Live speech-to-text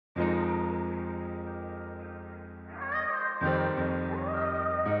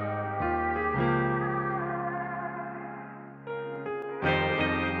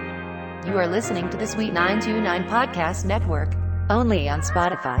You are listening to the Sweet 929 Podcast Network, only on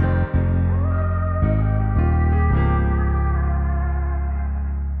Spotify.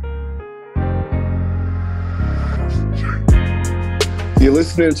 You're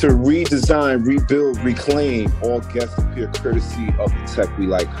listening to Redesign, Rebuild, Reclaim. All guests appear courtesy of the Tech We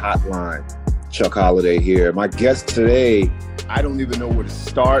Like Hotline. Chuck Holiday here. My guest today, I don't even know where to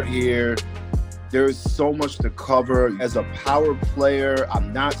start here. There's so much to cover. As a power player,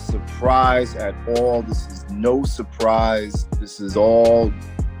 I'm not surprised at all. This is no surprise. This is all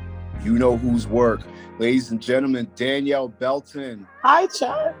you know whose work. Ladies and gentlemen, Danielle Belton. Hi,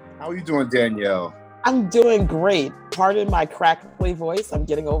 Chuck. How are you doing, Danielle? I'm doing great. Pardon my crackly voice. I'm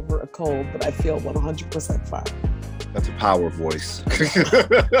getting over a cold, but I feel 100% fine. That's a power voice.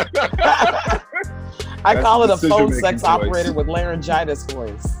 I call it a phone sex operator with laryngitis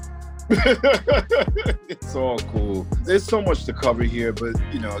voice. It's all cool. There's so much to cover here, but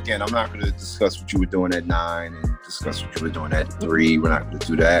again, I'm not going to discuss what you were doing at 9 and discuss what you were doing at 3. We're not going to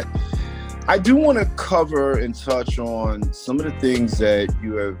do that. I do want to cover and touch on some of the things that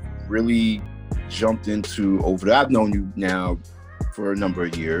you have really jumped into over. I've known you now for a number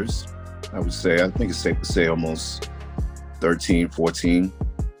of years. I think it's safe to say almost 13, 14.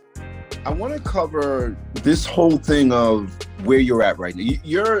 I want to cover this whole thing of where you're at right now.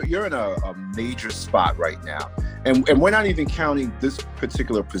 You're in a major spot right now. And we're not even counting this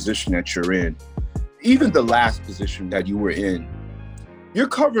particular position that you're in. Even the last position that you were in. You're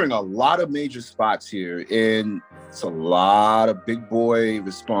covering a lot of major spots here, and it's a lot of big boy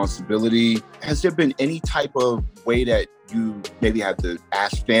responsibility. Has there been any type of way that you maybe have to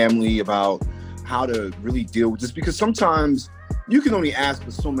ask family about how to really deal with this? Because sometimes you can only ask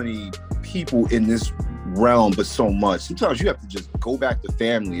for so many people in this realm, but so much. Sometimes you have to just go back to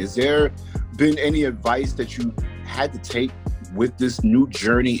family. Has there been any advice that you had to take with this new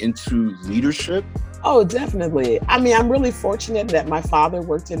journey into leadership? Oh, definitely. I mean, I'm really fortunate that my father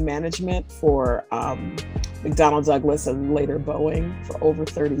worked in management for McDonnell Douglas and later Boeing for over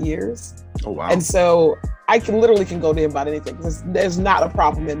 30 years. Oh, wow. And so I can go to him about anything. There's not a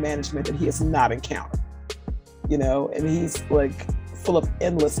problem in management that he has not encountered, and he's like full of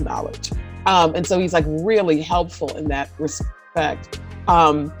endless knowledge. And so he's like really helpful in that respect.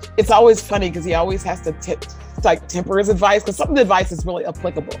 It's always funny because he always has to temper his advice, because some of the advice is really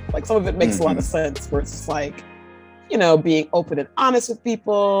applicable. Like some of it makes a lot of sense, where it's just like, being open and honest with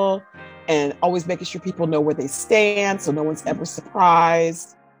people and always making sure people know where they stand so no one's ever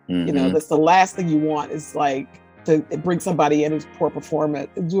surprised. That's the last thing you want, is like to bring somebody in who's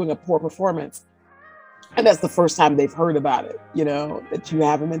doing a poor performance. And that's the first time they've heard about it, that you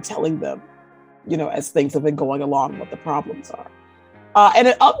haven't been telling them, as things have been going along, what the problems are. And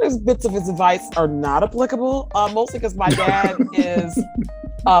then other bits of his advice are not applicable, mostly because my dad is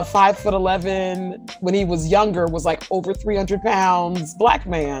 5'11". When he was younger, was like over 300 pounds, black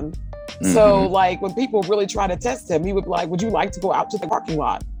man. So like when people really try to test him, he would be like, would you like to go out to the parking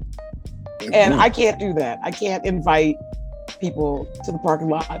lot? And I can't do that. I can't invite people to the parking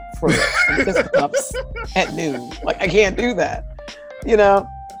lot for fisticuffs at noon. Like I can't do that,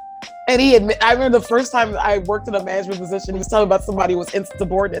 And I remember the first time I worked in a management position, he was telling about somebody who was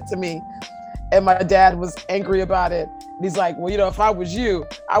insubordinate to me. And my dad was angry about it. And he's like, well, if I was you,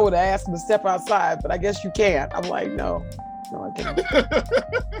 I would have asked him to step outside, but I guess you can't. I'm like, no, I can't.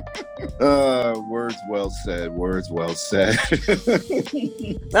 Words well said.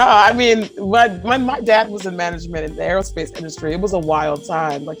 No, I mean, when my dad was in management in the aerospace industry, it was a wild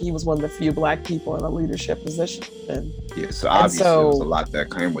time. Like he was one of the few black people in a leadership position. Yeah, so obviously there was a lot that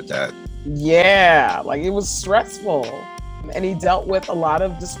came with that. Yeah, like it was stressful. And he dealt with a lot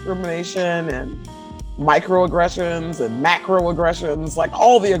of discrimination and microaggressions and macroaggressions, like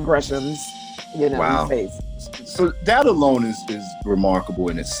all the aggressions, wow. He faced. So that alone is remarkable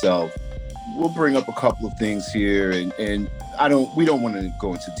in itself. We'll bring up a couple of things here, and we don't want to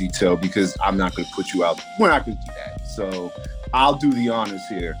go into detail because I'm not going to put you out. We're not going to do that. So I'll do the honors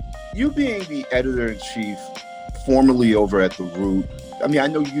here. You being the editor-in-chief formerly over at The Root, I mean, I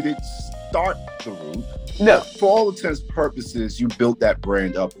know you didn't start The Root. No. For all intents and purposes, you built that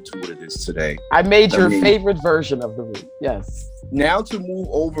brand up into what it is today. I made your favorite version of The Root, yes. Now to move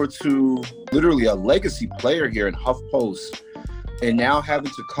over to literally a legacy player here in HuffPost, and now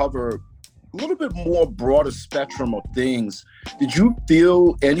having to cover a little bit more broader spectrum of things. Did you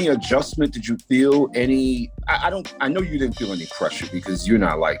feel any adjustment? Did you feel any, I know you didn't feel any pressure because you're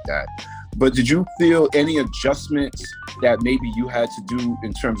not like that, but did you feel any adjustments that maybe you had to do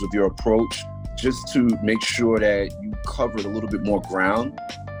in terms of your approach just to make sure that you covered a little bit more ground?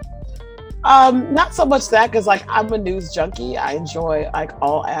 Not so much that, because like I'm a news junkie. I enjoy like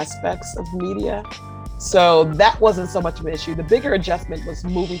all aspects of media. So that wasn't so much of an issue. The bigger adjustment was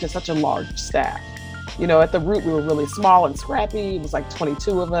moving to such a large staff. You know, at the Root, we were really small and scrappy. It was like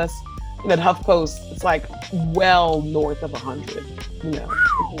 22 of us. And at HuffPost, it's like well north of 100, you know.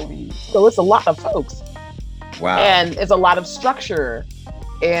 So it's a lot of folks. Wow. And it's a lot of structure.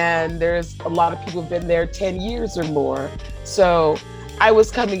 And there's a lot of people who've been there 10 years or more. So I was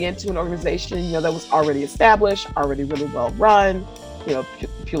coming into an organization, you know, that was already established, already really well run, you know,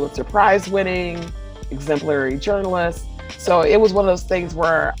 Pulitzer Prize winning, exemplary journalist. So it was one of those things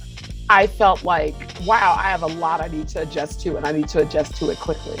where I felt like, wow, I have a lot I need to adjust to, and I need to adjust to it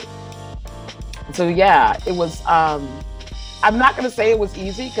quickly. So yeah, it was, I'm not going to say it was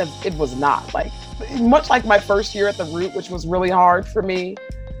easy, because it was not. Like, much like my first year at the Root, which was really hard for me,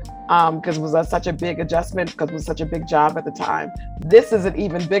 because it was such a big adjustment, because it was such a big job at the time. This is an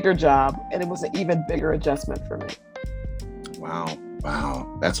even bigger job, and it was an even bigger adjustment for me. Wow.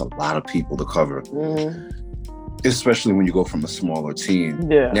 That's a lot of people to cover. Mm-hmm. Especially when you go from a smaller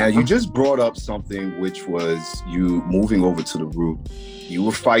team. Yeah. Now, you just brought up something, which was you moving over to the Root. You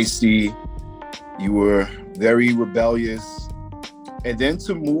were feisty. You were very rebellious. And then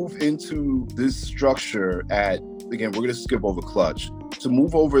to move into this structure again, we're going to skip over Clutch. To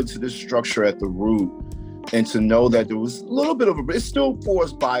move over into this structure at the Root, and to know that there was a little bit of it's still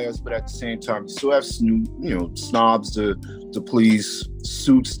forced bias, but at the same time, you still have snobs to please,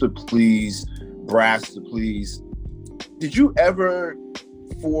 suits to please, brass to please. Did you ever,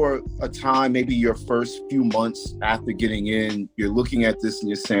 for a time, maybe your first few months after getting in, you're looking at this and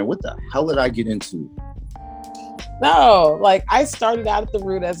you're saying, what the hell did I get into? No, like I started out at the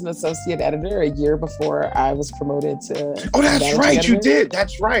Root as an associate editor a year before I was promoted to. Oh, that's right. Editor. You did.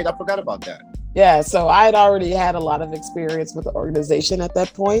 That's right. I forgot about that. Yeah. So I had already had a lot of experience with the organization at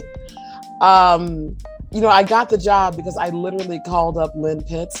that point. I got the job because I literally called up Lynn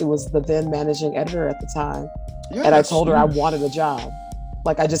Pitts, who was the then managing editor at the time. Yeah, and I told her I wanted a job.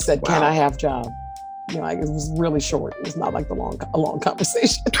 Like I just said, Can I have a job? It was really short. It was not like a long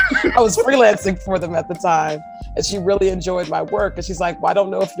conversation. I was freelancing for them at the time, and she really enjoyed my work. And she's like, well, I don't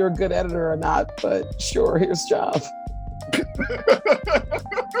know if you're a good editor or not, but sure, here's a job.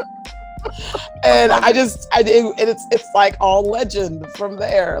 And it's like all legend from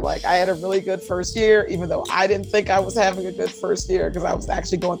there. Like I had a really good first year, even though I didn't think I was having a good first year, because I was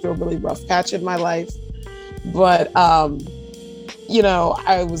actually going through a really rough patch in my life. But,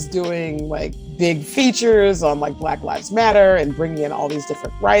 I was doing like big features on like Black Lives Matter and bringing in all these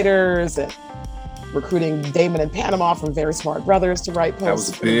different writers and recruiting Damon and Panama from Very Smart Brothers to write posts.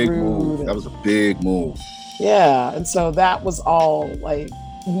 That was a big move. Yeah. And so that was all like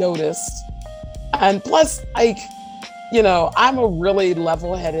noticed. And plus, like, I'm a really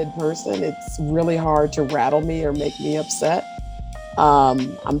level-headed person. It's really hard to rattle me or make me upset.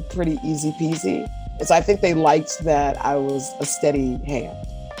 I'm pretty easy peasy. And so I think they liked that I was a steady hand.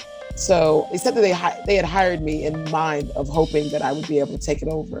 So they said that they had hired me in mind of hoping that I would be able to take it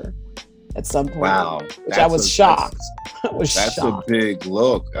over at some point. Wow. Which I was shocked. That's a big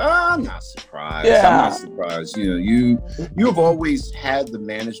look. I'm not surprised. Yeah. I'm not surprised. You have always had the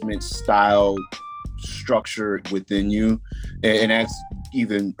management style structure within you, and that's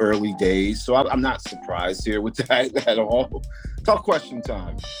even early days. So I'm not surprised here with that at all. Tough question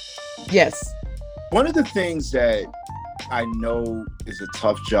time. Yes. One of the things that I know is a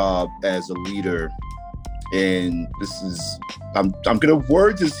tough job as a leader, and this is, I'm gonna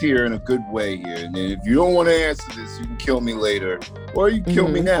word this here in a good way here, and then if you don't want to answer this, you can kill me later, or you can kill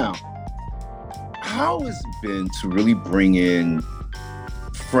me now. How has it been to really bring in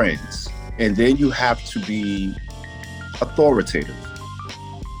friends, and then you have to be authoritative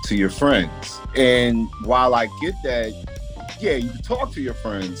to your friends? And while I get that, yeah, you can talk to your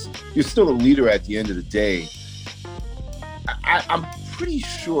friends, you're still a leader at the end of the day. I'm pretty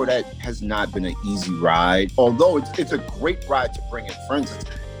sure that has not been an easy ride, although it's a great ride to bring in friends.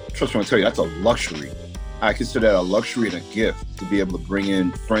 Trust me when I tell you, that's a luxury. I consider that a luxury and a gift to be able to bring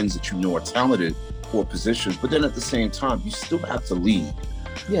in friends that you know are talented for positions, but then at the same time, you still have to lead.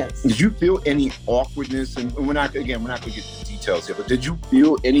 Yes. Did you feel any awkwardness? And we're not going to get into the details here, but did you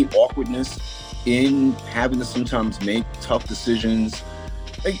feel any awkwardness in having to sometimes make tough decisions?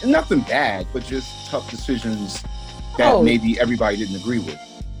 Like, nothing bad, but just tough decisions that maybe everybody didn't agree with?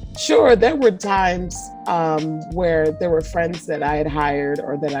 Sure. There were times where there were friends that I had hired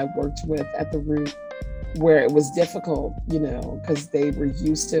or that I worked with at the Root where it was difficult, because they were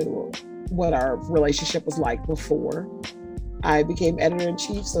used to what our relationship was like before I became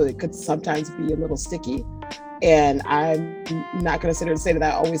editor-in-chief, so it could sometimes be a little sticky. And I'm not going to sit here and say that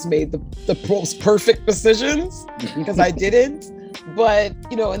I always made the most perfect decisions, because I didn't. But,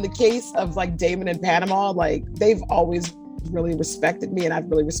 you know, in the case of like Damon and Panama, like they've always really respected me and I've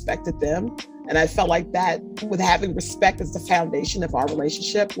really respected them. And I felt like that, with having respect as the foundation of our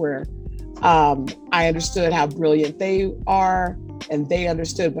relationship, where I understood how brilliant they are and they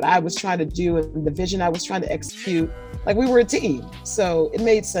understood what I was trying to do and the vision I was trying to execute. Like, we were a team. So it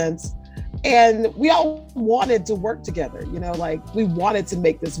made sense. And we all wanted to work together, you know, like we wanted to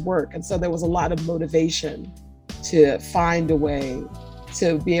make this work. And so there was a lot of motivation to find a way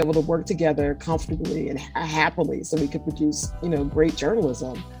to be able to work together comfortably and happily so we could produce, you know, great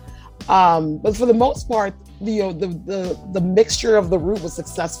journalism. But for the most part, you know, the mixture of the root was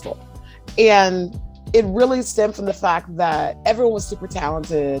successful. And it really stemmed from the fact that everyone was super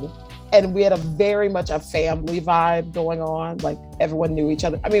talented and we had a very much a family vibe going on. Like, everyone knew each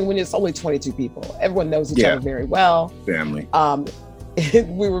other. I mean, when it's only 22 people, everyone knows each other very well. Family.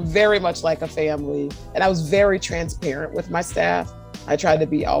 We were very much like a family. And I was very transparent with my staff. I tried to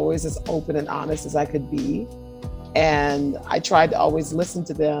be always as open and honest as I could be. And I tried to always listen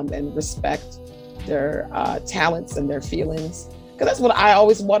to them and respect their talents and their feelings. Because that's what I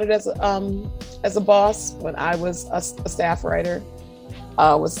always wanted as a boss when I was a staff writer,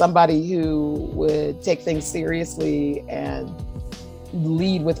 was somebody who would take things seriously and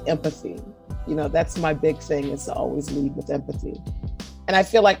lead with empathy. You know, that's my big thing, is to always lead with empathy. And I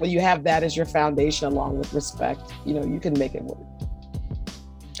feel like when you have that as your foundation along with respect, you know, you can make it work.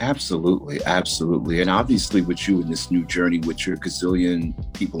 Absolutely. Absolutely. And obviously with you in this new journey with your gazillion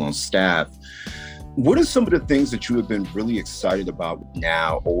people on staff, what are some of the things that you have been really excited about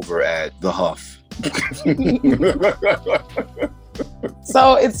now over at The Huff?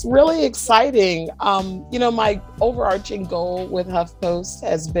 So it's really exciting. You know, my overarching goal with HuffPost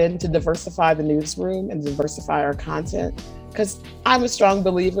has been to diversify the newsroom and diversify our content, because I'm a strong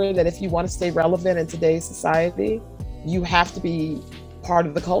believer that if you want to stay relevant in today's society, you have to be part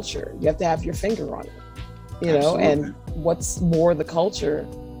of the culture. You have to have your finger on it, you know. Absolutely. And what's more the culture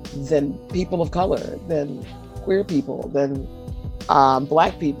than people of color, than queer people, than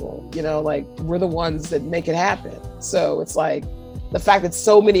Black people, you know, like we're the ones that make it happen. So it's like the fact that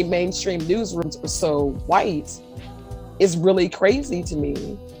so many mainstream newsrooms are so white is really crazy to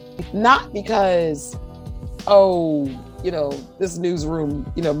me. Not because, oh, you know, this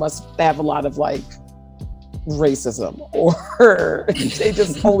newsroom, you know, must have a lot of like racism, or they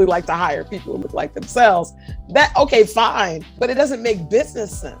just only like to hire people who look like themselves. That, okay, fine, but it doesn't make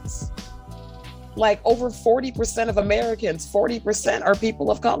business sense. Like, over 40% of Americans, 40% are people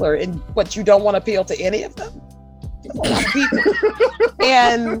of color, and but you don't want to appeal to any of them? That's a lot of people.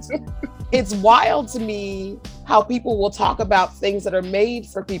 And it's wild to me how people will talk about things that are made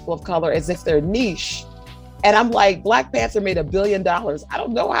for people of color as if they're niche. And I'm like, Black Panther made $1 billion. I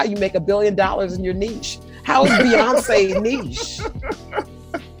don't know how you make $1 billion in your niche. How is Beyonce niche?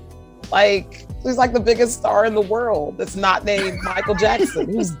 Like, she's like the biggest star in the world that's not named Michael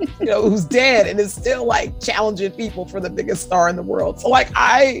Jackson, who's dead and is still like challenging people for the biggest star in the world. So like,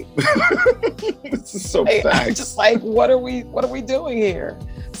 I'm just like, what are we doing here?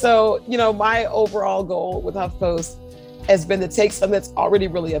 So, you know, my overall goal with HuffPost has been to take something that's already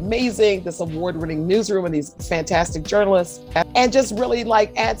really amazing, this award-winning newsroom and these fantastic journalists, and just really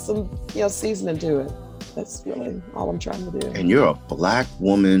like add some, you know, seasoning to it. That's really all I'm trying to do. And you're a Black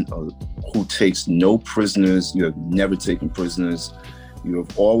woman who takes no prisoners. You have never taken prisoners. You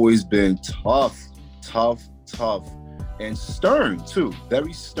have always been tough, and stern too.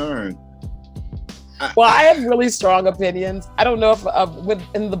 Very stern. Well, I have really strong opinions. I don't know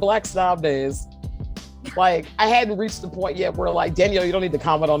if in the Black Snob days, like, I hadn't reached the point yet where like, Danielle, you don't need to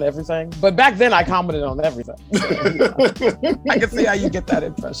comment on everything. But back then I commented on everything. So, you know, I can see how you get that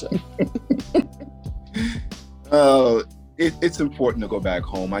impression. It's important to go back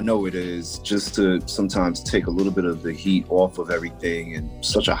home. I know it is, just to sometimes take a little bit of the heat off of everything, and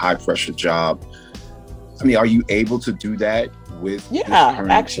such a high pressure job. I mean, are you able to do that with? Yeah,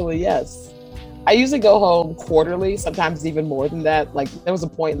 actually, yes. I usually go home quarterly, sometimes even more than that. Like, there was a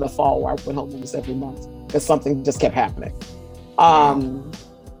point in the fall where I went home almost every month because something just kept happening.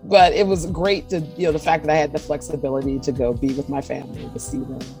 But it was great to, you know, the fact that I had the flexibility to go be with my family, to see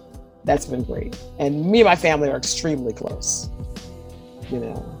them. That's been great. And me and my family are extremely close. You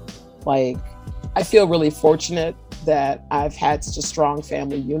know, like, I feel really fortunate that I've had such a strong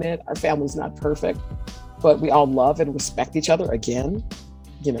family unit. Our family's not perfect, but we all love and respect each other. Again,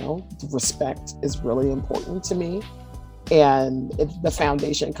 you know, respect is really important to me. And the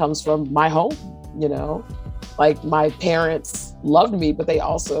foundation comes from my home, you know, like my parents loved me, but they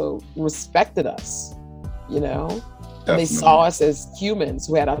also respected us. you know? Definitely. And they saw us as humans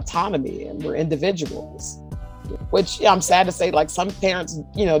who had autonomy and were individuals, which I'm sad to say, like some parents,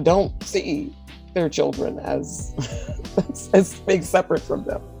 you know, don't see their children as being separate from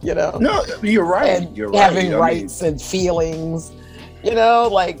them, you know? No, you're right. And you're having right. rights and feelings, you know,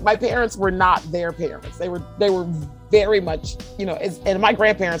 like my parents were not their parents. They were very much, you know, and my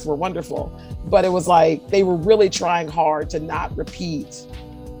grandparents were wonderful, but it was like they were really trying hard to not repeat,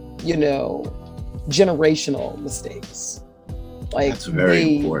 you know, generational mistakes. Like that's very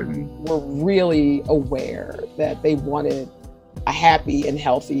they important. Were really aware that they wanted a happy and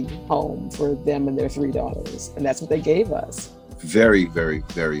healthy home for them and their 3 daughters. And that's what they gave us. Very, very,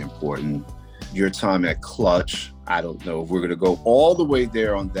 very important. Your time at Clutch, I don't know if we're going to go all the way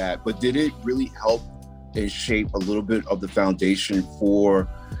there on that, but did it really help and shape a little bit of the foundation for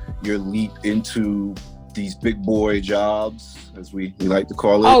your leap into these big boy jobs, as we like to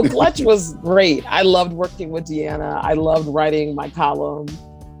call it? Oh, Clutch was great. I loved working with Deanna. I loved writing my column.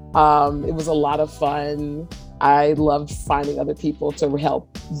 It was a lot of fun. I loved finding other people to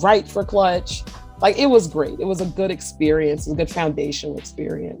help write for Clutch. Like, it was great. It was a good experience, a good foundational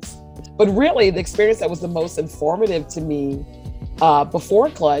experience. But really, the experience that was the most informative to me before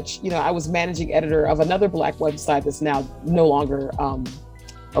Clutch, you know, I was managing editor of another Black website that's now no longer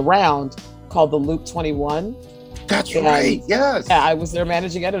around, called The Loop 21. That's right, yes. Yeah, I was their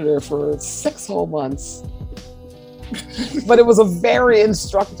managing editor for 6 whole months. But it was a very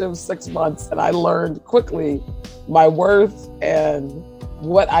instructive 6 months, and I learned quickly my worth and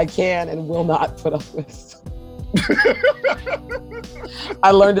what I can and will not put up with.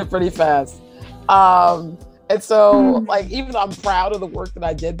 I learned it pretty fast. And so, like, even though I'm proud of the work that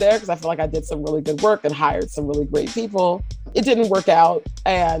I did there, because I feel like I did some really good work and hired some really great people, it didn't work out.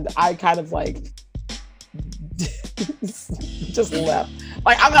 And I kind of like just left.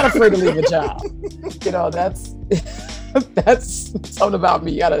 Like, I'm not afraid to leave a job. You know, that's something about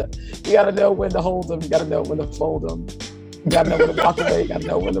me. You gotta know when to hold them. You gotta know when to fold them. You gotta know when to walk away. You gotta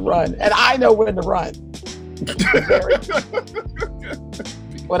know when to run. And I know when to run.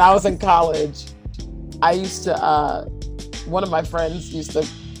 When I was in college, I used to, one of my friends used to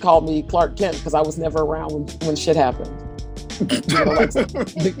call me Clark Kent because I was never around when shit happened. You know, like,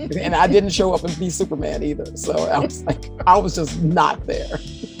 and I didn't show up and be Superman either. So I was just not there.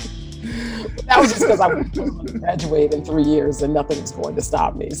 That was just because I was going to graduate in 3 years and nothing was going to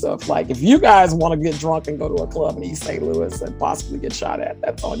stop me. So if you guys want to get drunk and go to a club in East St. Louis and possibly get shot at,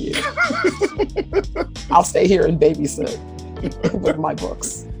 that's on you. I'll stay here and babysit with my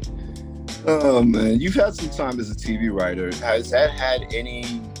books. Oh man, you've had some time as a TV writer. Has that had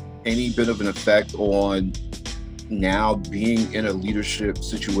any bit of an effect on now being in a leadership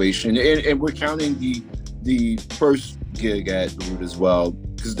situation? And we're counting the first gig at The Root as well,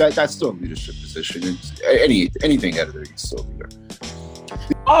 because that's still a leadership position. It's anything editor, you still leader.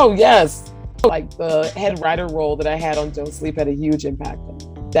 Oh yes, like the head writer role that I had on Don't Sleep had a huge impact on me.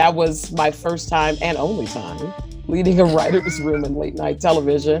 That was my first time and only time leading a writer's room in late night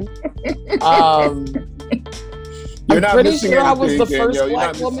television. I'm pretty sure I was the first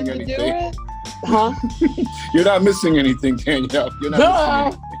Black woman to do it. Huh? You're not missing anything, Danielle. You're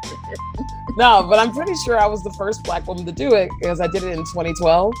not missing anything. No, but I'm pretty sure I was the first Black woman to do it because I did it in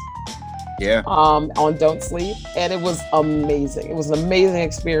 2012. Yeah. On Don't Sleep, and it was amazing. It was an amazing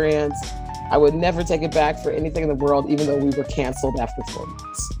experience. I would never take it back for anything in the world, even though we were canceled after 4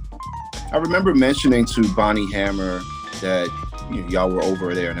 months. I remember mentioning to Bonnie Hammer that y'all were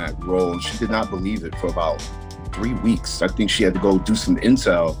over there in that role, and she did not believe it for about 3 weeks. I think she had to go do some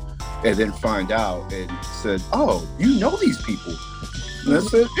intel and then find out, and said, "Oh, you know these people?" And I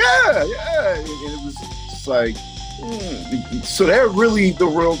said, "Yeah." And it was just like, so they're really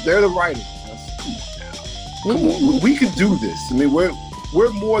they're the writers. Come on, we can do this. I mean,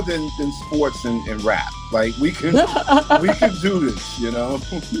 we're more than sports and rap. Like we can do this, you know?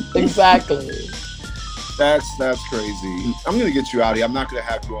 Exactly. That's crazy. I'm gonna get you out of here. I'm not gonna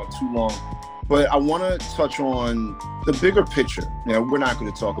have you on too long, but I want to touch on the bigger picture. Now, we're not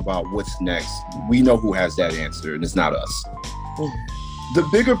going to talk about what's next. We know who has that answer, and it's not us. The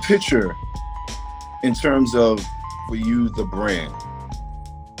bigger picture, in terms of, for you, the brand.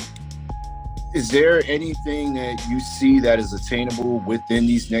 Is there anything that you see that is attainable within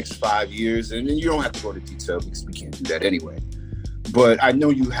these next 5 years? And you don't have to go into detail because we can't do that anyway. But I know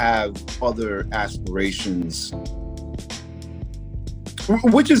you have other aspirations,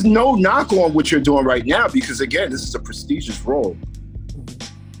 which is no knock on what you're doing right now, because again, this is a prestigious role.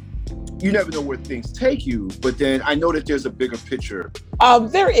 you never know where things take you, but then I know that there's a bigger picture.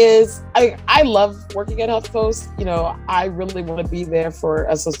 There is. I love working at HuffPost. You know, I really want to be there for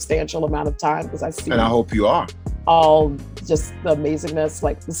a substantial amount of time because I see. And I hope you are. All just the amazingness.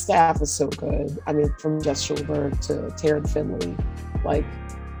 Like the staff is so good. I mean, from Jess Schulberg to Taryn Finley, like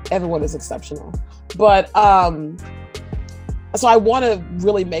everyone is exceptional. But so I want to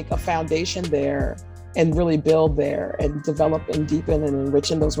really make a foundation there and really build there and develop and deepen and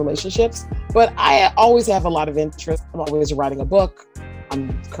enrich in those relationships. But I always have a lot of interest. I'm always writing a book.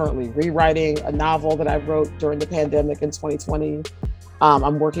 I'm currently rewriting a novel that I wrote during the pandemic in 2020.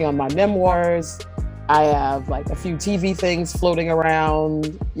 I'm working on my memoirs. I have like a few TV things floating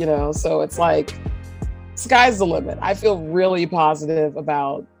around, you know, so it's like, sky's the limit. I feel really positive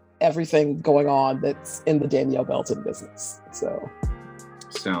about everything going on that's in the Danielle Belton business, so.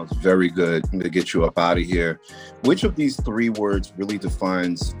 Sounds very good. I'm going to get you up out of here. Which of these three words really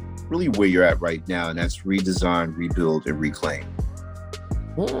defines really where you're at right now? And that's redesign, rebuild, and reclaim.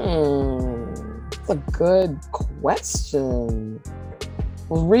 That's a good question.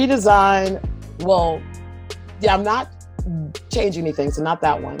 Redesign. Well, yeah, I'm not changing anything, so not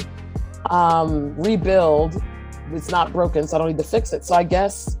that one. Rebuild. It's not broken, so I don't need to fix it. So I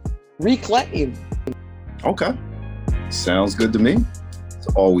guess reclaim. Okay. Sounds good to me. It's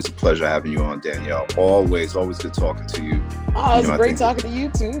always a pleasure having you on, Danielle. Always good talking to you. Oh, it's great talking to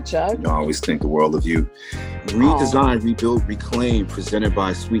you too, Chuck. I always think the world of you. Redesign, Rebuild, Reclaim, presented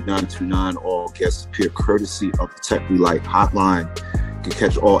by Sweet 929. All guests appear courtesy of the Tech We Like hotline. You can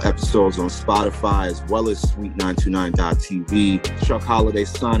catch all episodes on Spotify as well as sweet929.tv. Chuck Holiday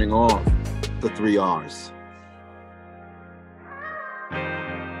signing off. The 3 R's.